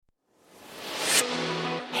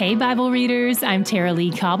Hey, Bible readers, I'm Tara Lee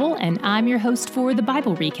Cobble, and I'm your host for the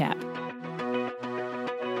Bible Recap.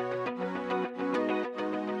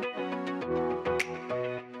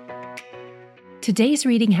 Today's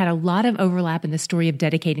reading had a lot of overlap in the story of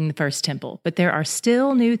dedicating the first temple, but there are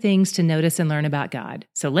still new things to notice and learn about God,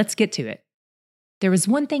 so let's get to it. There was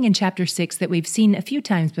one thing in chapter 6 that we've seen a few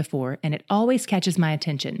times before, and it always catches my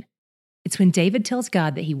attention. It's when David tells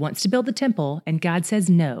God that he wants to build the temple, and God says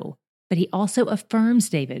no, but he also affirms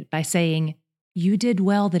David by saying, "You did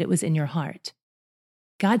well that it was in your heart."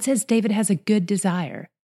 God says David has a good desire,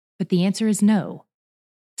 but the answer is no.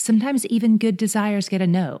 Sometimes even good desires get a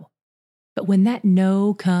no. But when that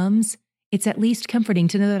no comes, it's at least comforting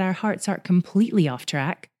to know that our hearts aren't completely off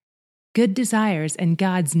track. Good desires and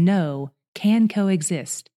God's no can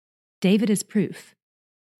coexist. David is proof.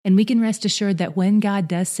 And we can rest assured that when God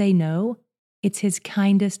does say no, it's his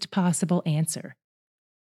kindest possible answer.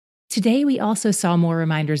 Today, we also saw more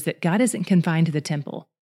reminders that God isn't confined to the temple.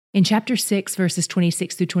 In chapter 6, verses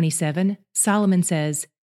 26 through 27, Solomon says,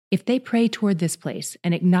 "If they pray toward this place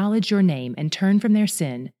and acknowledge your name and turn from their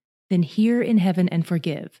sin, then hear in heaven and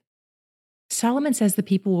forgive." Solomon says the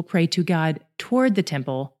people will pray to God toward the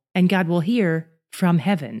temple, and God will hear from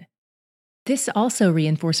heaven. This also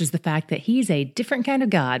reinforces the fact that he's a different kind of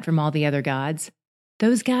God from all the other gods.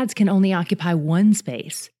 Those gods can only occupy one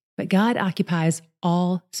space, but God occupies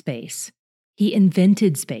all space. He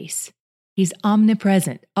invented space. He's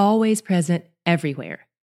omnipresent, always present, everywhere.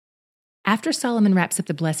 After Solomon wraps up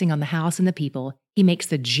the blessing on the house and the people, he makes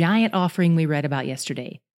the giant offering we read about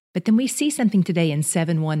yesterday. But then we see something today in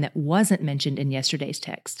 7:1 that wasn't mentioned in yesterday's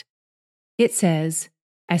text. It says,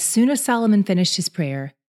 "As soon as Solomon finished his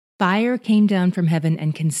prayer, fire came down from heaven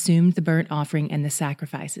and consumed the burnt offering and the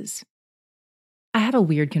sacrifices." I have a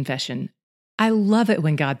weird confession. I love it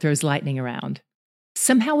when God throws lightning around.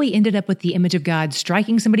 Somehow we ended up with the image of God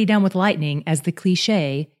striking somebody down with lightning as the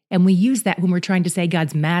cliche, and we use that when we're trying to say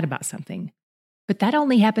God's mad about something. But that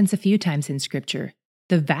only happens a few times in Scripture.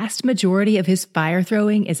 The vast majority of his fire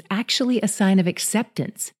throwing is actually a sign of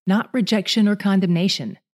acceptance, not rejection or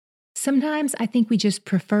condemnation. Sometimes I think we just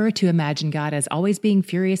prefer to imagine God as always being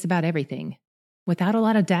furious about everything, without a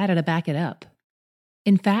lot of data to back it up.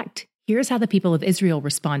 In fact, here's how the people of Israel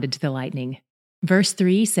responded to the lightning. Verse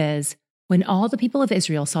 3 says, "When all the people of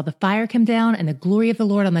Israel saw the fire come down and the glory of the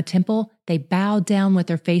Lord on the temple, they bowed down with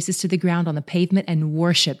their faces to the ground on the pavement and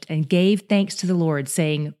worshipped and gave thanks to the Lord,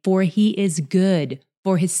 saying, 'For he is good,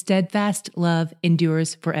 for his steadfast love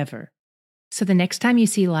endures forever.'" So the next time you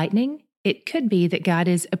see lightning, it could be that God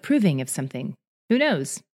is approving of something. Who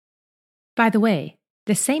knows? By the way,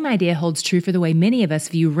 the same idea holds true for the way many of us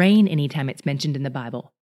view rain anytime it's mentioned in the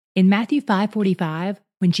Bible. In Matthew 5:45,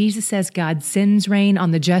 when Jesus says God sends rain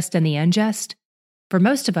on the just and the unjust, for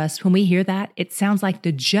most of us, when we hear that, it sounds like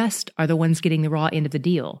the just are the ones getting the raw end of the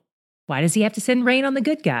deal. Why does he have to send rain on the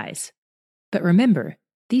good guys? But remember,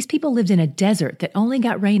 these people lived in a desert that only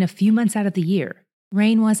got rain a few months out of the year.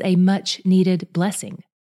 Rain was a much-needed blessing.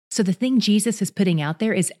 So the thing Jesus is putting out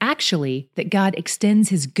there is actually that God extends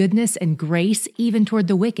his goodness and grace even toward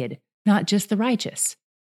the wicked, not just the righteous.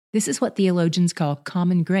 This is what theologians call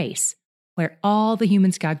common grace, where all the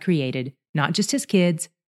humans God created, not just his kids,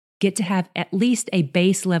 get to have at least a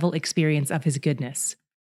base-level experience of his goodness.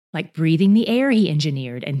 Like breathing the air he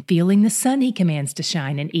engineered and feeling the sun he commands to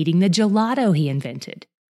shine and eating the gelato he invented.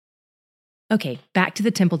 Okay, back to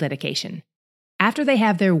the temple dedication. After they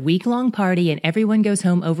have their week-long party and everyone goes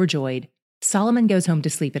home overjoyed, Solomon goes home to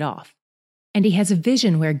sleep it off. And he has a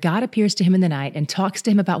vision where God appears to him in the night and talks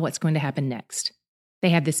to him about what's going to happen next. They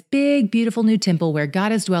have this big, beautiful new temple where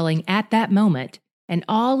God is dwelling at that moment, and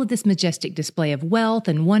all of this majestic display of wealth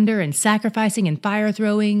and wonder and sacrificing and fire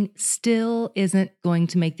throwing still isn't going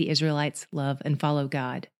to make the Israelites love and follow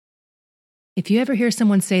God. If you ever hear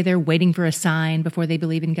someone say they're waiting for a sign before they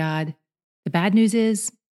believe in God, the bad news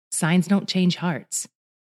is, signs don't change hearts.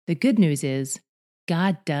 The good news is,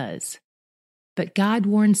 God does. But God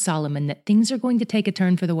warned Solomon that things are going to take a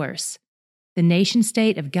turn for the worse. The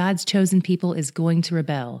nation-state of God's chosen people is going to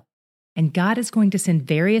rebel, and God is going to send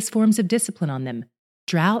various forms of discipline on them: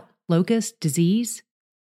 drought, locust, disease.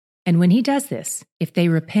 And when he does this, if they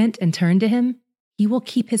repent and turn to him, he will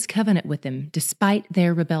keep his covenant with them despite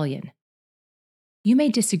their rebellion. You may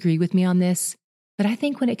disagree with me on this, but I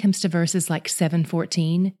think when it comes to verses like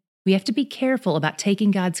 7:14, we have to be careful about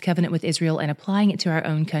taking God's covenant with Israel and applying it to our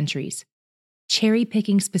own countries.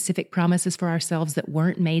 Cherry-picking specific promises for ourselves that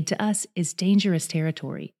weren't made to us is dangerous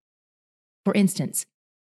territory. For instance,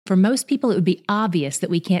 for most people it would be obvious that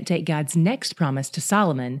we can't take God's next promise to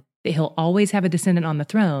Solomon, that he'll always have a descendant on the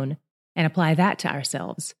throne, and apply that to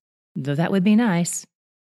ourselves, though that would be nice.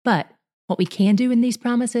 But what we can do in these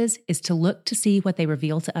promises is to look to see what they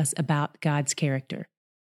reveal to us about God's character.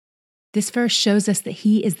 This verse shows us that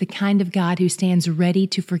He is the kind of God who stands ready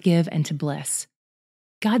to forgive and to bless.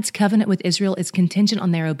 God's covenant with Israel is contingent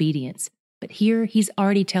on their obedience, but here He's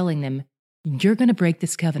already telling them, you're going to break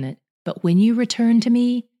this covenant, but when you return to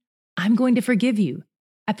me, I'm going to forgive you.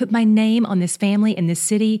 I put my name on this family and this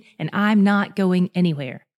city, and I'm not going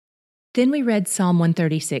anywhere. Then we read Psalm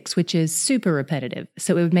 136, which is super repetitive,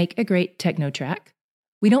 so it would make a great techno track.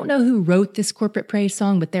 We don't know who wrote this corporate praise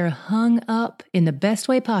song, but they're hung up in the best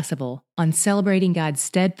way possible on celebrating God's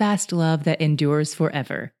steadfast love that endures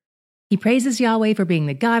forever. He praises Yahweh for being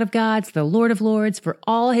the God of gods, the Lord of lords, for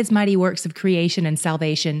all His mighty works of creation and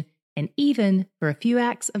salvation, and even for a few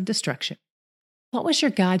acts of destruction. What was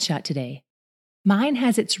your God shot today? Mine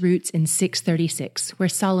has its roots in 636, where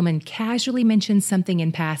Solomon casually mentions something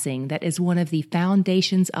in passing that is one of the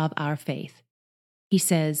foundations of our faith. He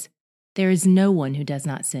says, there is no one who does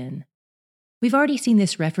not sin. We've already seen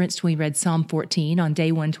this referenced when we read Psalm 14 on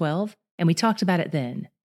day 112, and we talked about it then.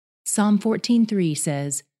 Psalm 14:3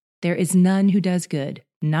 says, there is none who does good,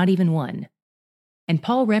 not even one. And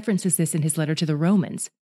Paul references this in his letter to the Romans.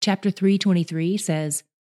 Chapter 3:23 says,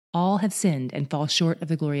 all have sinned and fall short of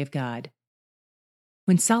the glory of God.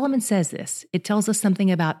 When Solomon says this, it tells us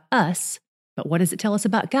something about us, but what does it tell us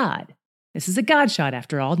about God? This is a God shot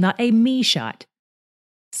after all, not a me shot.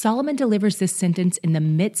 Solomon delivers this sentence in the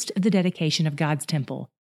midst of the dedication of God's temple,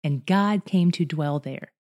 and God came to dwell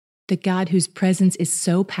there. The God whose presence is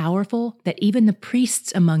so powerful that even the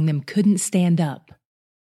priests among them couldn't stand up.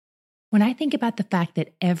 When I think about the fact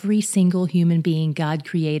that every single human being God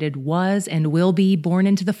created was and will be born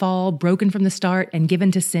into the fall, broken from the start, and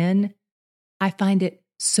given to sin, I find it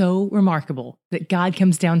so remarkable that God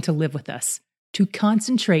comes down to live with us, to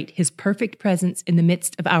concentrate His perfect presence in the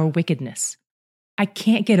midst of our wickedness. I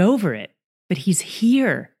can't get over it, but He's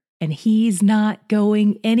here, and He's not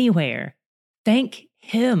going anywhere. Thank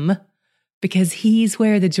Him, because He's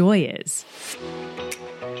where the joy is.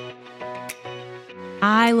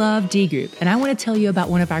 I love D Group, and I want to tell you about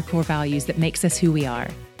one of our core values that makes us who we are.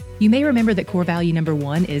 You may remember that core value number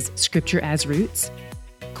 1 is Scripture as roots.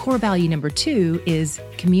 Core value number 2 is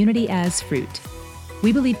community as fruit.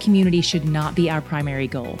 We believe community should not be our primary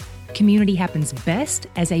goal. Community happens best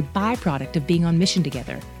as a byproduct of being on mission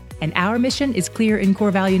together. And our mission is clear in core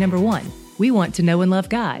value number 1. We want to know and love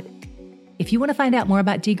God. If you want to find out more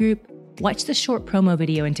about D Group, watch the short promo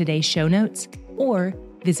video in today's show notes or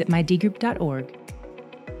visit mydgroup.org.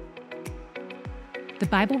 The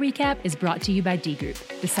Bible Recap is brought to you by D Group,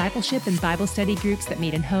 discipleship and Bible study groups that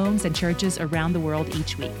meet in homes and churches around the world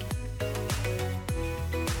each week.